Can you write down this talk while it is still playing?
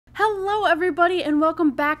Hello everybody and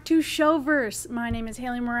welcome back to Showverse. My name is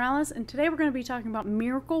Haley Morales and today we're going to be talking about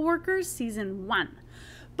Miracle Workers Season 1.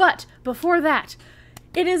 But before that,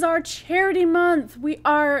 it is our charity month.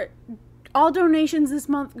 All donations this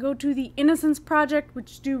month go to the Innocence Project,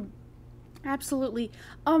 which do absolutely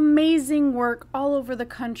amazing work all over the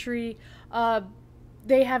country.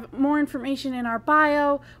 They have more information in our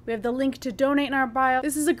bio. We have the link to donate in our bio.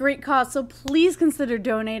 This is a great cause, so please consider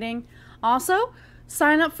donating. Also,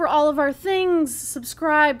 sign up for all of our things,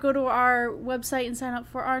 subscribe, go to our website and sign up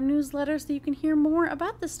for our newsletter so you can hear more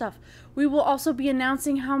about this stuff. We will also be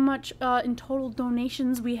announcing how much in total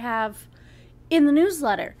donations we have in the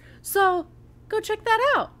newsletter. So go check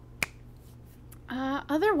that out.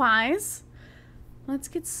 Otherwise, let's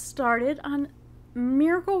get started on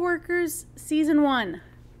Miracle Workers Season 1.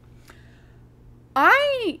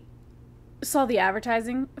 I saw the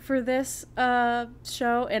advertising for this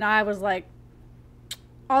show and I was like,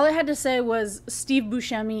 all it had to say was Steve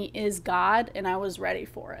Buscemi is God, and I was ready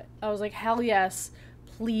for it. I was like, hell yes,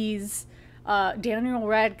 please. Daniel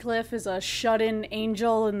Radcliffe is a shut-in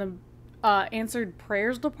angel in the answered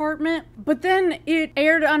prayers department. But then it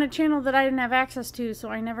aired on a channel that I didn't have access to, so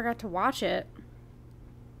I never got to watch it.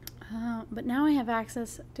 But now I have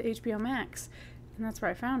access to HBO Max, and that's where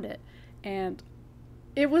I found it. And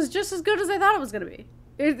it was just as good as I thought it was going to be.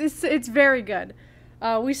 It's very good.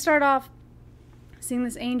 We start off seeing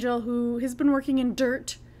this angel who has been working in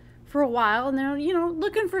dirt for a while, and they're,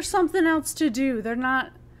 looking for something else to do. They're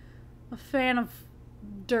not a fan of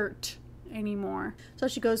dirt anymore. So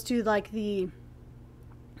she goes to, like, the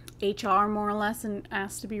HR, more or less, and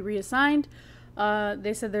asks to be reassigned.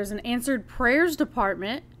 They said there's an answered prayers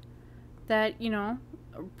department that,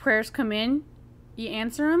 prayers come in, you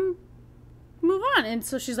answer them, move on. And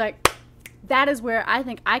so she's like, that is where I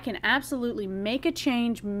think I can absolutely make a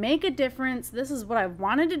change, make a difference. This is what I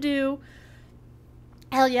wanted to do.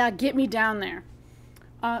 Hell yeah, get me down there.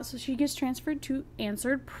 So she gets transferred to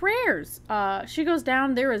answered prayers. She goes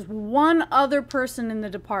down. There is one other person in the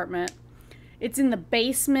department. It's in the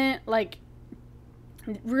basement, like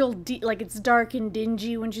real deep, like it's dark and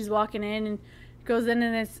dingy when she's walking in, and goes in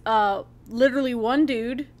and it's literally one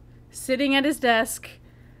dude sitting at his desk,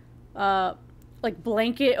 like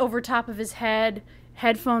blanket over top of his head,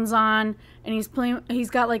 headphones on, and he's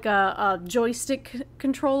got like a joystick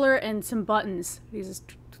controller and some buttons. He's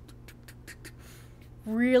just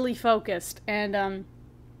really focused, and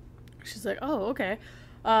she's like, oh, okay.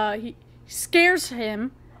 He scares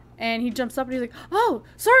him, and he jumps up and he's like, oh,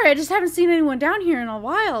 sorry, I just haven't seen anyone down here in a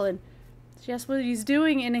while. And she asks what he's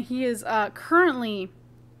doing, and he is currently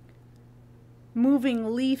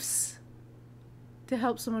moving leaves to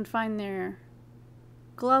help someone find their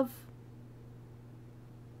glove,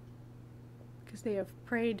 because they have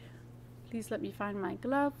prayed, please let me find my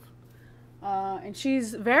glove. And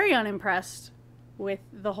she's very unimpressed with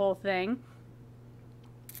the whole thing.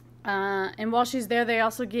 And while she's there, they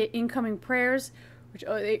also get incoming prayers, which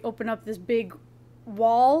they open up this big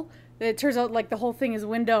wall that it turns out like the whole thing is a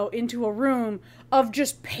window into a room of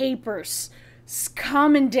just papers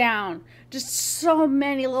coming down, just so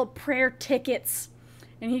many little prayer tickets.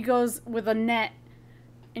 And he goes with a net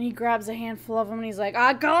and he grabs a handful of them and he's like,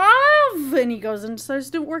 a glove! And he goes and starts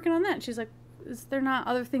working on that. And she's like, is there not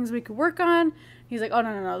other things we could work on? He's like, oh,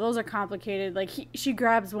 no, those are complicated. Like, she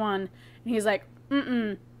grabs one and he's like,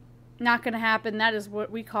 not gonna happen. That is what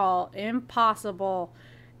we call impossible.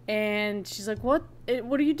 And she's like, what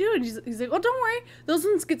are you doing? He's like, oh, don't worry. Those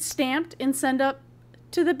ones get stamped and sent up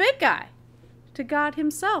to the big guy, to God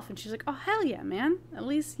himself. And she's like, oh, hell yeah, man. At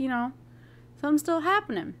least, something's still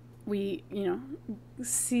happening. We,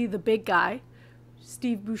 see the big guy,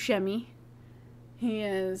 Steve Buscemi. He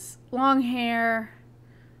has long hair,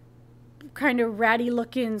 kind of ratty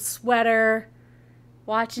looking sweater,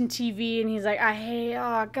 watching TV, and he's like,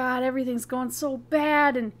 oh God, everything's going so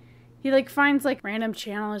bad. And he like finds like random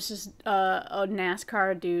channel. It's just a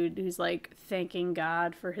NASCAR dude who's like thanking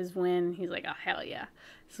God for his win. He's like, oh hell yeah,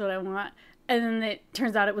 that's what I want. And then it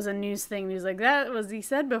turns out it was a news thing. He was like, that was, he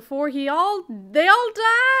said before they all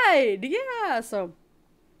died. Yeah. So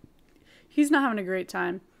he's not having a great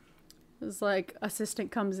time. His like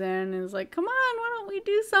assistant comes in and is like, come on, why don't we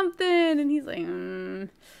do something? And he's like,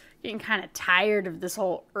 getting kind of tired of this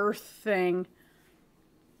whole Earth thing.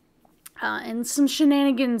 And some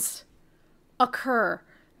shenanigans occur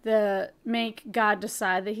that make God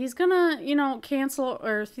decide that he's gonna, cancel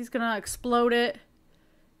Earth. He's gonna explode it.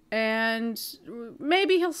 And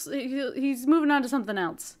maybe he's moving on to something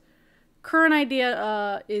else. Current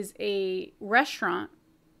idea is a restaurant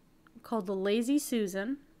called the Lazy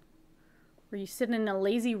Susan, where you sit in a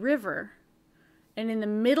lazy river And in the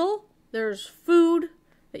middle, there's food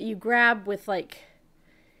that you grab with like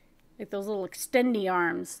those little extendy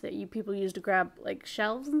arms that people use to grab like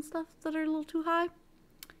shelves and stuff that are a little too high.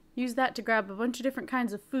 Use that to grab a bunch of different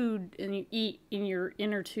kinds of food, and you eat in your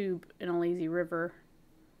inner tube in a lazy river.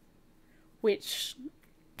 Which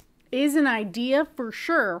is an idea for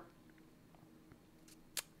sure.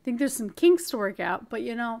 I think there's some kinks to work out, but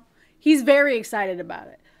you know, he's very excited about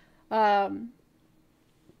it.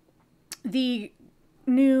 The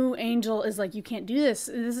new angel is like, you can't do this.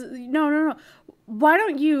 No. Why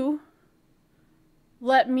don't you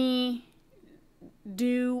let me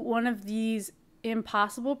do one of these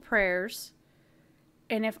impossible prayers,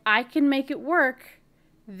 and if I can make it work,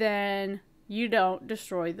 then you don't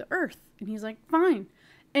destroy the earth. And he's like, fine.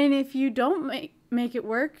 And if you don't make it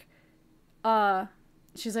work,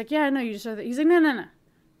 she's like, yeah, I know you destroy that. He's like, no.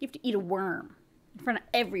 You have to eat a worm in front of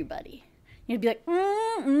everybody. You'd be like,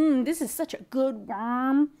 this is such a good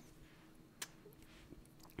worm.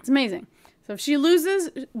 It's amazing. So if she loses,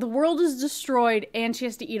 the world is destroyed and she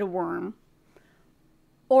has to eat a worm.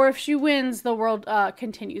 Or if she wins, the world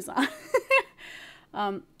continues on.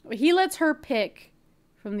 He lets her pick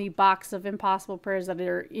from the box of impossible prayers that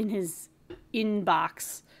are in his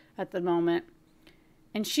inbox at the moment.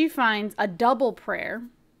 And she finds a double prayer.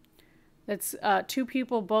 That's two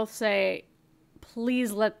people both say,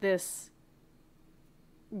 please let this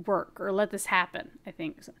work, or let this happen, I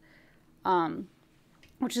think.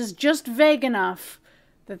 Which is just vague enough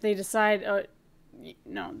that they decide,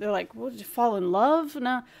 no, they're like, well, did you fall in love?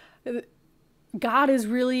 No. God is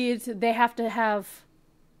really, they have to have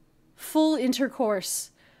full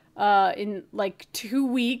intercourse in like 2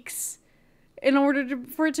 weeks in order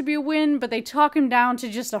for it to be a win, but they talk him down to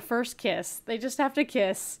just a first kiss. They just have to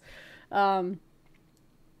kiss. And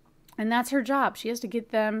that's her job. She has to get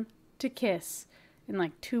them to kiss in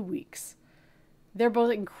like 2 weeks. They're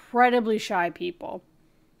both incredibly shy people.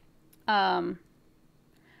 And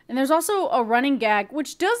there's also a running gag,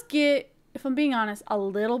 which does get, if I'm being honest, a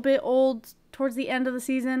little bit old towards the end of the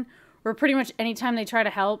season, where pretty much anytime they try to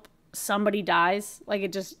help, somebody dies. Like,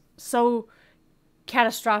 it just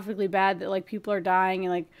catastrophically bad that like people are dying,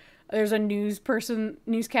 and like there's a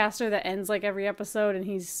newscaster that ends like every episode, and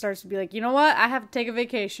he starts to be like, you know what, I have to take a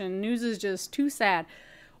vacation, news is just too sad.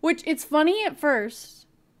 Which, it's funny at first,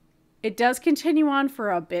 it does continue on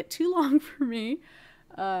for a bit too long for me.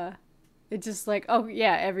 It's just like, oh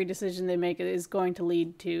yeah, every decision they make is going to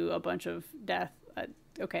lead to a bunch of death.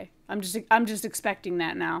 Okay, I'm just expecting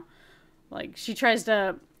that now. Like, she tries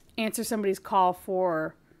to answer somebody's call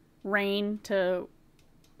for rain to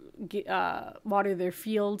water their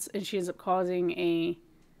fields, and she ends up causing a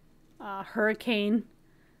hurricane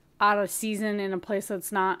out of season in a place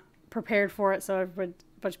that's not prepared for it, so a bunch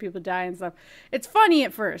of people die and stuff. It's funny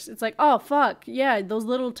at first. It's like, oh fuck, yeah, those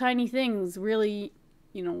little tiny things really,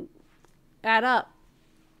 add up.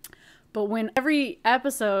 But when every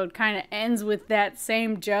episode kind of ends with that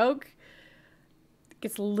same joke, it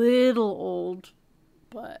gets a little old,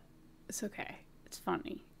 but it's okay. It's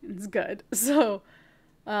funny. It's good. So,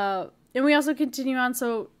 and we also continue on.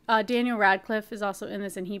 So, Daniel Radcliffe is also in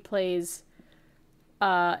this, and he plays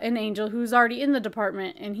an angel who's already in the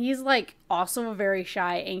department, and he's like also a very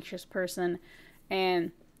shy, anxious person.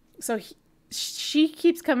 And so she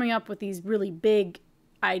keeps coming up with these really big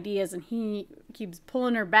ideas, and he keeps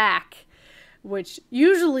pulling her back, which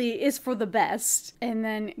usually is for the best. And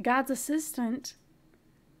then God's assistant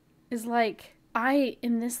is like, I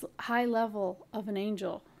am this high level of an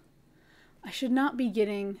angel. I should not be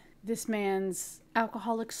getting this man's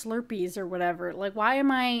alcoholic Slurpees or whatever. Like, why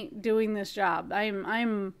am I doing this job?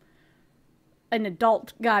 I'm an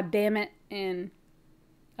adult, god damn it. And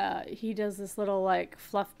he does this little like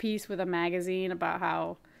fluff piece with a magazine about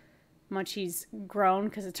how much he's grown,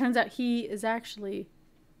 because it turns out he is actually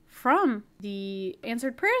from the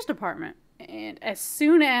Answered Prayers department. And as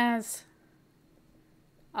soon as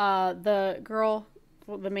the girl,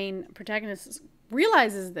 the main protagonist,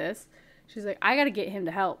 realizes this, she's like, I gotta get him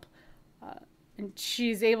to help. And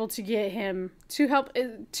she's able to get him to help.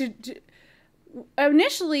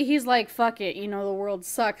 Initially, he's like, fuck it, the world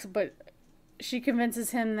sucks. But she convinces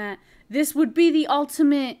him that this would be the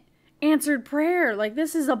ultimate answered prayer. Like,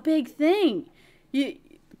 this is a big thing.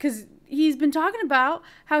 Because he's been talking about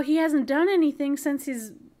how he hasn't done anything since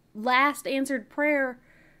his last answered prayer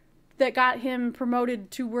that got him promoted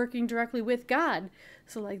to working directly with God.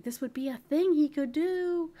 So, like, this would be a thing he could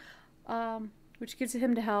do, which gets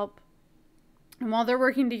him to help. And while they're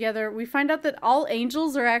working together, we find out that all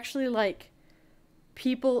angels are actually, like,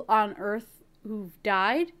 people on Earth who've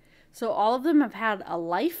died. So all of them have had a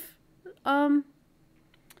life.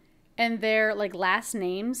 and their like last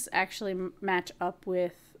names actually match up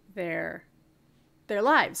with their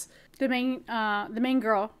lives. The main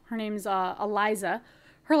girl, her name's Eliza.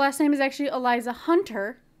 Her last name is actually Eliza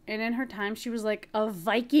Hunter, and in her time she was like a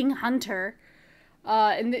Viking hunter.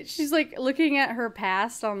 And she's like looking at her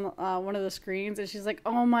past on one of the screens, and she's like,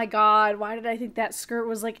 oh my god, why did I think that skirt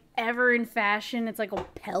was like ever in fashion? It's like a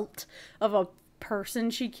pelt of a person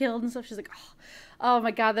she killed and stuff. She's like, oh my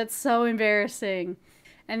god, that's so embarrassing.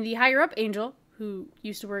 And the higher up angel, who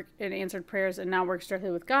used to work and answered prayers and now works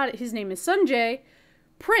directly with God, his name is Sanjay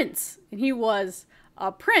Prince, and he was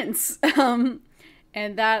a prince. And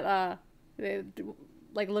that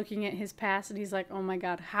like looking at his past, and he's like, oh my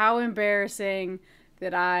god, how embarrassing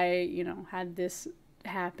that I, you know, had this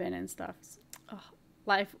happen and stuff.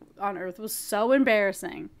 Life on Earth was so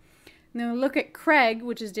embarrassing. And then we look at Craig,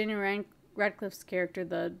 which is Daniel Radcliffe's character,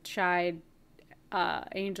 the shy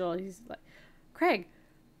angel. He's like, Craig,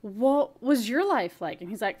 what was your life like? And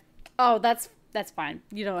he's like, oh, that's fine.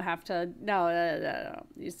 You don't have to. No.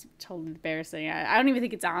 It's totally embarrassing. I don't even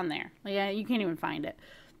think it's on there. Yeah, you can't even find it.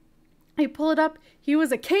 You pull it up. He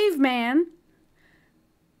was a caveman.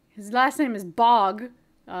 His last name is Bog.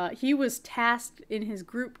 He was tasked in his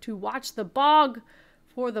group to watch the bog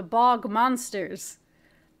for the bog monsters.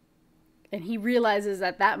 And he realizes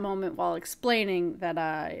at that moment while explaining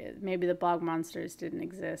that maybe the bog monsters didn't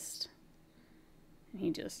exist. And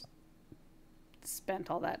he just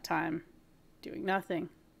spent all that time doing nothing.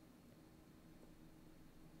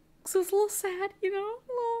 So it's a little sad, you know?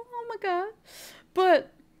 Oh my god.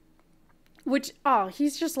 But...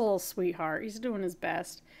 he's just a little sweetheart. He's doing his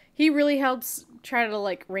best. He really helps try to,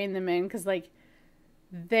 like, rein them in, because, like,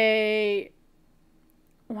 they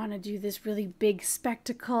want to do this really big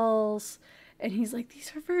spectacles, and he's like,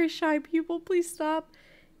 these are very shy people, please stop.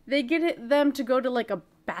 They get them to go to, like, a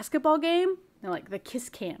basketball game. They're like, the kiss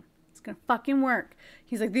cam. It's gonna fucking work.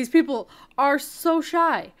 He's like, these people are so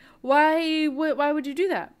shy. Why would you do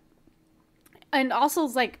that? And also,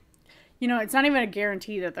 it's like, you know, it's not even a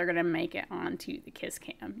guarantee that they're going to make it onto the kiss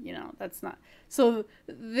cam. You know, that's not. So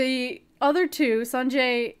the other two,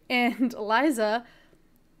 Sanjay and Eliza,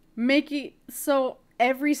 make it so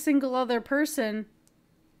every single other person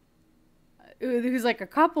who's like a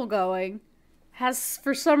couple going has,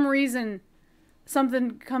 for some reason,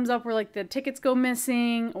 something comes up where like the tickets go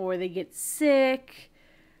missing or they get sick.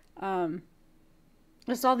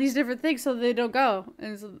 Just all these different things so they don't go.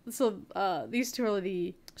 And so these two are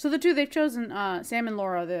the two they've chosen, Sam and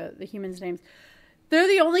Laura, the humans' names. They're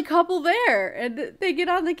the only couple there. And they get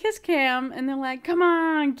on the kiss cam and they're like, come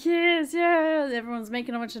on, kiss, yeah. Everyone's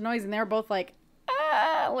making a bunch of noise and they're both like,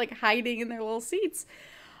 like hiding in their little seats.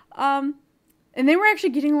 And they were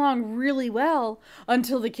actually getting along really well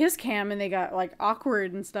until the kiss cam, and they got like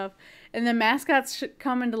awkward and stuff. And the mascots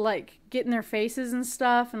coming to like get in their faces and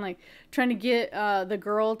stuff, and like trying to get the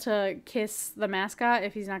girl to kiss the mascot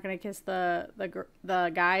if he's not gonna kiss the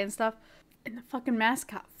guy and stuff. And the fucking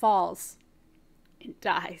mascot falls and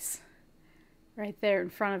dies right there in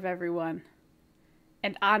front of everyone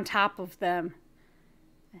and on top of them.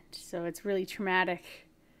 And so it's really traumatic.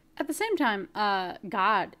 At the same time,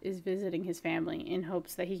 God is visiting his family in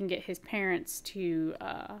hopes that he can get his parents to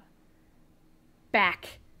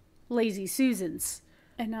back Lazy Susans.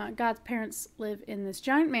 And God's parents live in this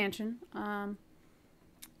giant mansion, and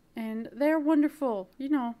they're wonderful, you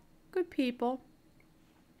know, good people.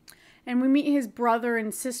 And we meet his brother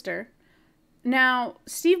and sister. Now,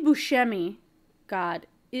 Steve Buscemi, God,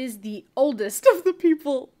 is the oldest of the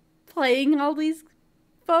people playing all these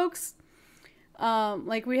folks.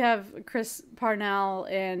 Like we have Chris Parnell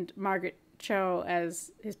and Margaret Cho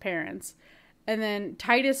as his parents. And then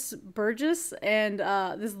Titus Burgess and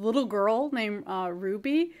this little girl named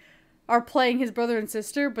Ruby are playing his brother and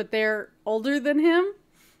sister, but they're older than him.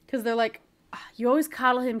 Because they're like, you always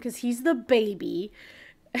coddle him because he's the baby.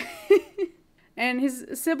 And his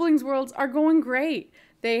siblings' worlds are going great.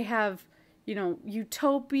 They have, you know,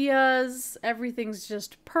 utopias. Everything's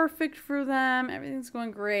just perfect for them. Everything's going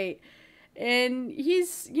great. And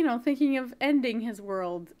he's, you know, thinking of ending his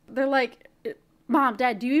world. They're like, Mom,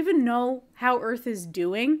 Dad, do you even know how Earth is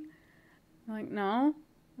doing? I'm like, no.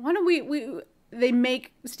 Why don't they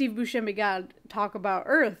make Steve Buscemi God talk about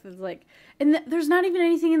Earth. It's like, and there's not even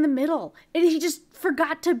anything in the middle. And he just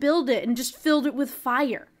forgot to build it and just filled it with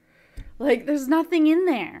fire. Like, there's nothing in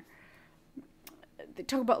there. They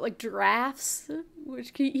talk about, like, giraffes,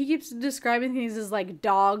 which he keeps describing things as, like,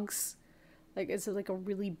 dogs. Like, it's like a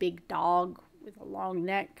really big dog with a long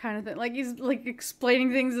neck kind of thing. Like, he's, like,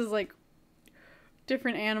 explaining things as, like,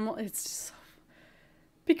 different animal. It's just...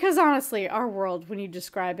 Because, honestly, our world, when you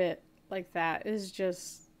describe it like that, is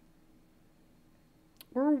just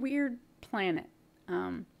we're a weird planet.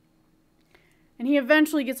 And he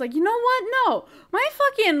eventually gets like, you know what? No, my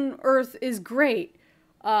fucking Earth is great.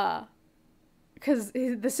 Because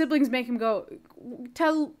the siblings make him go,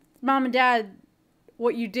 tell mom and dad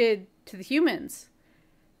what you did to the humans.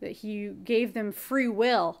 That he gave them free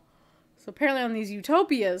will. So apparently on these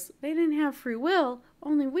utopias, they didn't have free will.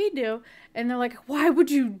 Only we do. And they're like, why would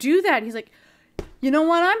you do that? He's like, you know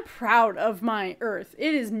what? I'm proud of my Earth.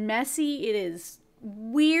 It is messy. It is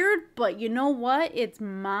weird. But you know what? It's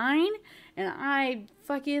mine. And I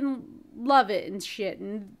fucking love it and shit.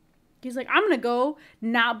 And he's like, I'm going to go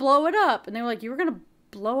not blow it up. And they were like, you were going to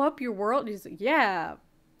blow up your world? And he's like, yeah.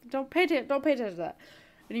 Don't pay attention to that.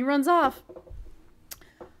 And he runs off.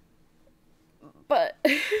 But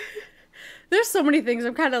there's so many things.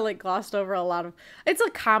 I'm kind of like glossed over a lot of. It's a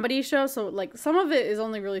comedy show, so like some of it is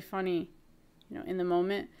only really funny, you know, in the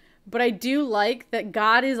moment. But I do like that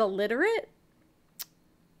God is illiterate,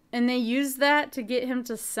 and they use that to get him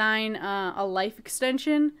to sign a life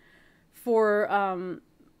extension for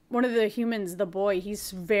one of the humans, the boy.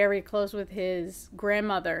 He's very close with his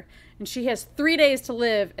grandmother, and she has 3 days to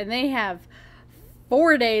live, and they have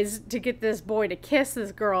 4 days to get this boy to kiss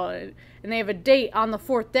this girl, and they have a date on the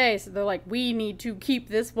 4th day, so they're like, we need to keep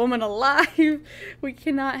this woman alive. We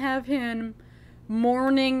cannot have him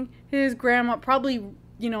mourning his grandma, probably,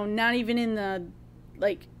 you know, not even in the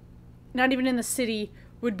city,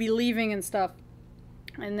 would be leaving and stuff,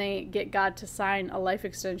 and they get God to sign a life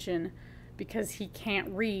extension because he can't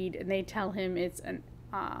read, and they tell him it's an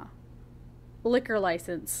liquor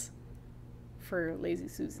license for Lazy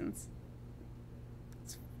Susans.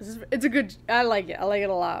 It's a good, I like it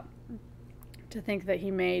a lot. To think that he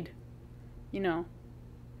made, you know,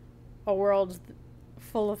 a world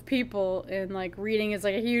full of people, and like reading is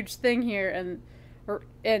like a huge thing here,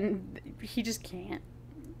 and he just can't.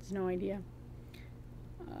 There's no idea.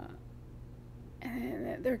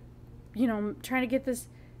 And they're, you know, trying to get this.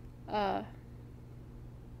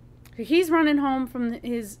 He's running home from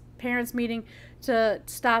his parents' meeting to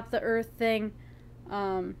stop the Earth thing.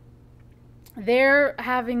 They're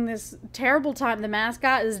having this terrible time. The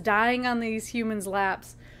mascot is dying on these humans'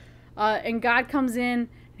 laps. And God comes in, and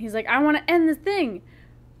he's like, I want to end the thing.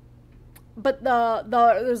 But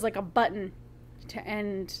there's like a button to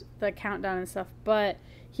end the countdown and stuff. But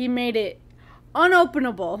he made it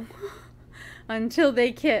unopenable until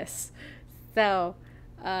they kiss. So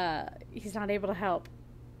he's not able to help.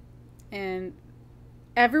 And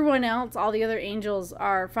everyone else, all the other angels,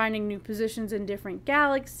 are finding new positions in different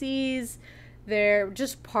galaxies. They're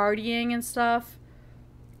just partying and stuff.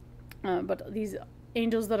 But these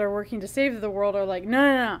angels that are working to save the world are like,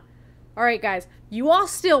 no. All right, guys, you all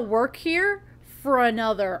still work here for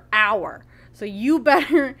another hour. So you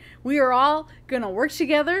better, we are all going to work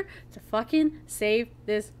together to fucking save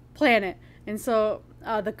this planet. And so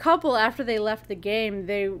the couple, after they left the game,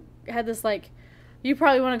 they had this like, you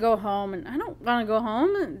probably want to go home. And I don't want to go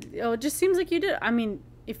home. And, it just seems like you did. I mean,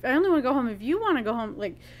 if I only want to go home if you want to go home,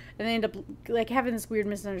 like, and they end up like having this weird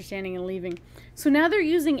misunderstanding and leaving. So now they're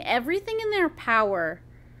using everything in their power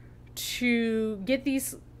to get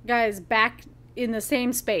these guys back in the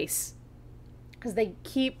same space, because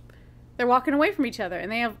they're walking away from each other,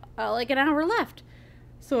 and they have like an hour left.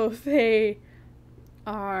 So they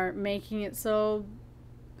are making it so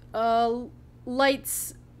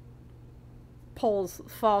lights poles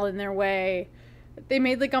fall in their way. They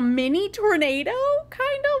made like a mini tornado,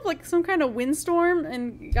 kind of like some kind of windstorm,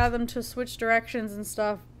 and got them to switch directions and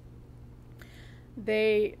stuff.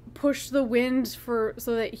 They pushed the wind so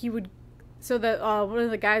that one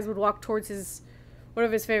of the guys would walk towards one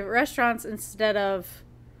of his favorite restaurants instead of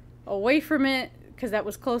away from it, because that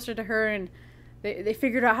was closer to her. And they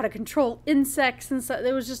figured out how to control insects and stuff.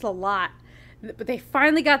 It was just a lot. But they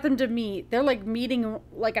finally got them to meet. They're like meeting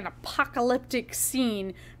like an apocalyptic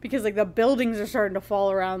scene, because like the buildings are starting to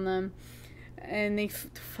fall around them. And they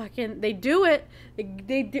do it.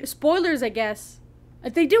 They do, spoilers, I guess.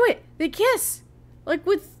 They do it. They kiss. Like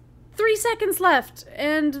with 3 seconds left.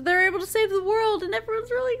 And they're able to save the world. And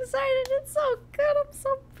everyone's really excited. It's so good. I'm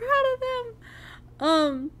so proud of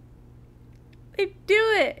them. They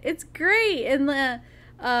do it. It's great. And the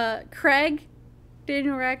Craig,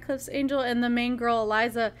 Daniel Radcliffe's angel, and the main girl,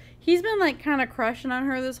 Eliza, he's been like kind of crushing on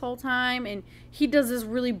her this whole time, and he does this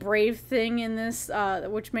really brave thing in this,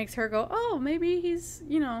 which makes her go, oh, maybe he's,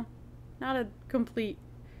 you know, not a complete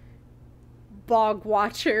bog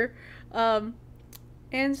watcher. And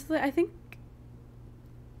so I think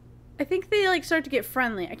they like start to get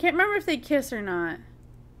friendly. I can't remember if they kiss or not.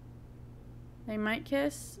 They might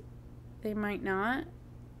kiss. They might not.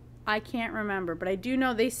 I can't remember, but I do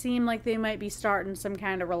know they seem like they might be starting some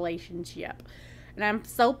kind of relationship. And I'm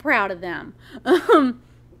so proud of them. And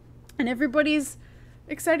everybody's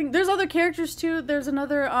exciting. There's other characters too. There's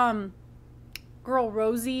another girl,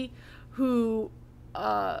 Rosie, who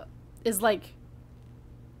is like,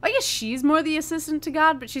 I guess she's more the assistant to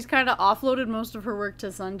God, but she's kind of offloaded most of her work to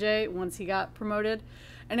Sanjay once he got promoted.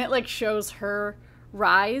 And it like shows her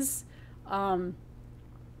rise.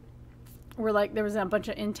 Where like there was a bunch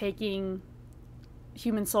of intaking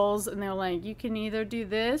human souls, and they're like, you can either do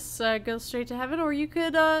this, go straight to heaven, or you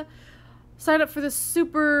could sign up for this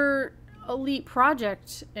super elite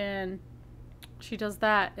project. And she does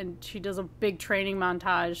that, and she does a big training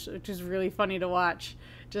montage, which is really funny to watch,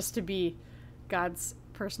 just to be God's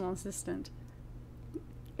personal assistant.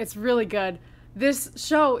 It's really good. This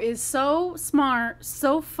show is so smart,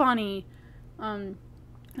 so funny.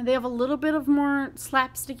 They have a little bit of more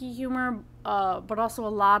slapsticky humor, but also a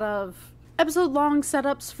lot of episode-long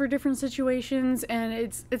setups for different situations, and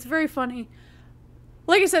it's very funny.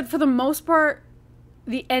 Like I said, for the most part,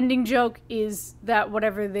 the ending joke is that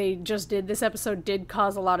whatever they just did this episode did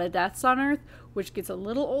cause a lot of deaths on Earth, which gets a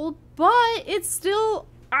little old, but it's still,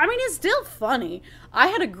 I mean, it's still funny. I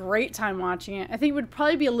had a great time watching it. I think it would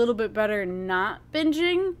probably be a little bit better not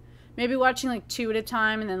binging. Maybe watching like 2 at a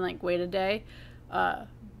time and then like wait a day.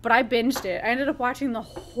 But I binged it. I ended up watching the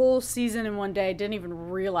whole season in one day. Didn't even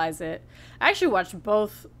realize it. I actually watched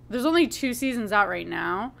both. There's only 2 seasons out right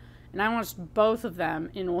now, and I watched both of them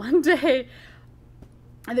in one day.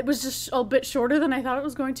 And it was just a bit shorter than I thought it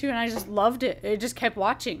was going to, and I just loved it. It just kept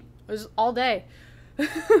watching. It was all day.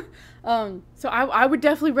 So I would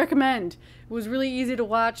definitely recommend. It was really easy to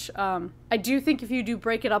watch. I do think if you do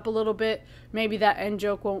break it up a little bit, maybe that end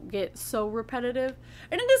joke won't get so repetitive.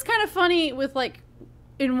 And it is kind of funny with like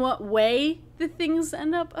in what way the things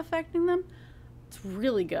end up affecting them. It's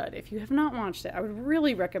really good. If you have not watched it, I would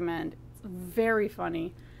really recommend. It's very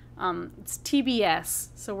funny. It's TBS,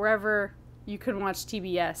 so wherever you can watch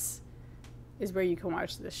TBS is where you can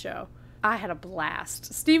watch this show. I had a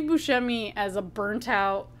blast. Steve Buscemi as a burnt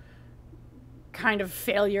out kind of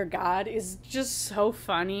failure god is just so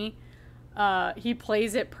funny. He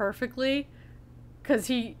plays it perfectly because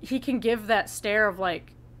he can give that stare of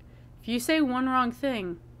like, if you say one wrong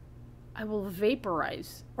thing, I will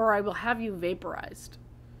vaporize, or I will have you vaporized.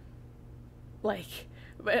 Like,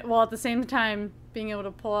 while at the same time being able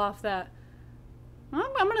to pull off that,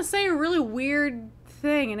 I'm going to say a really weird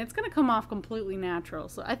thing, and it's going to come off completely natural.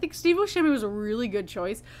 So I think Steve Buscemi was a really good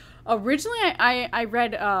choice. Originally, I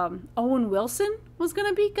read Owen Wilson was going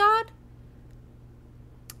to be God.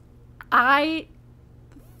 I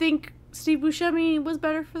think Steve Buscemi was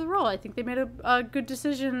better for the role. I think they made a good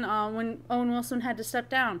decision when Owen Wilson had to step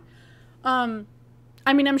down.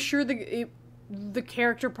 I mean, I'm sure the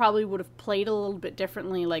character probably would have played a little bit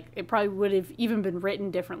differently. Like, it probably would have even been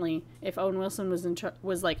written differently if Owen Wilson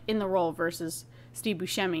was like in the role versus Steve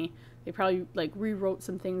Buscemi. They probably like rewrote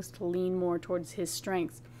some things to lean more towards his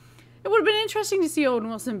strengths. It would have been interesting to see Owen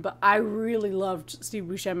Wilson, but I really loved Steve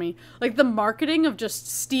Buscemi. Like, the marketing of just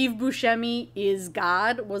Steve Buscemi is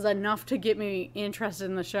God was enough to get me interested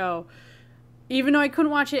in the show. Even though I couldn't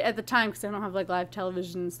watch it at the time because I don't have, like, live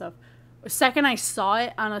television and stuff. The second I saw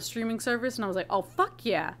it on a streaming service, and I was like, oh, fuck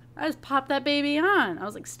yeah. I just popped that baby on. I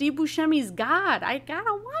was like, Steve Buscemi's God. I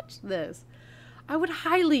gotta watch this. I would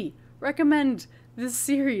highly recommend this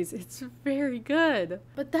series. It's very good.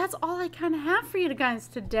 But that's all I kind of have for you guys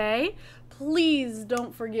today. Please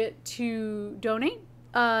don't forget to donate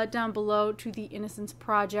down below to the Innocence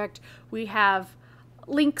Project. We have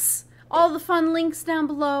links, all the fun links down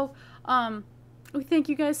below. We thank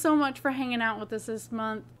you guys so much for hanging out with us this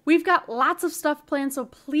month. We've got lots of stuff planned, so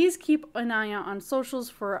please keep an eye out on socials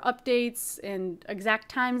for updates and exact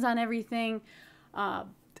times on everything.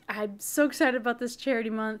 I'm so excited about this charity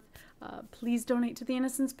month. Please donate to the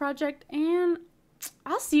Innocence Project, and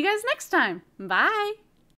I'll see you guys next time. Bye!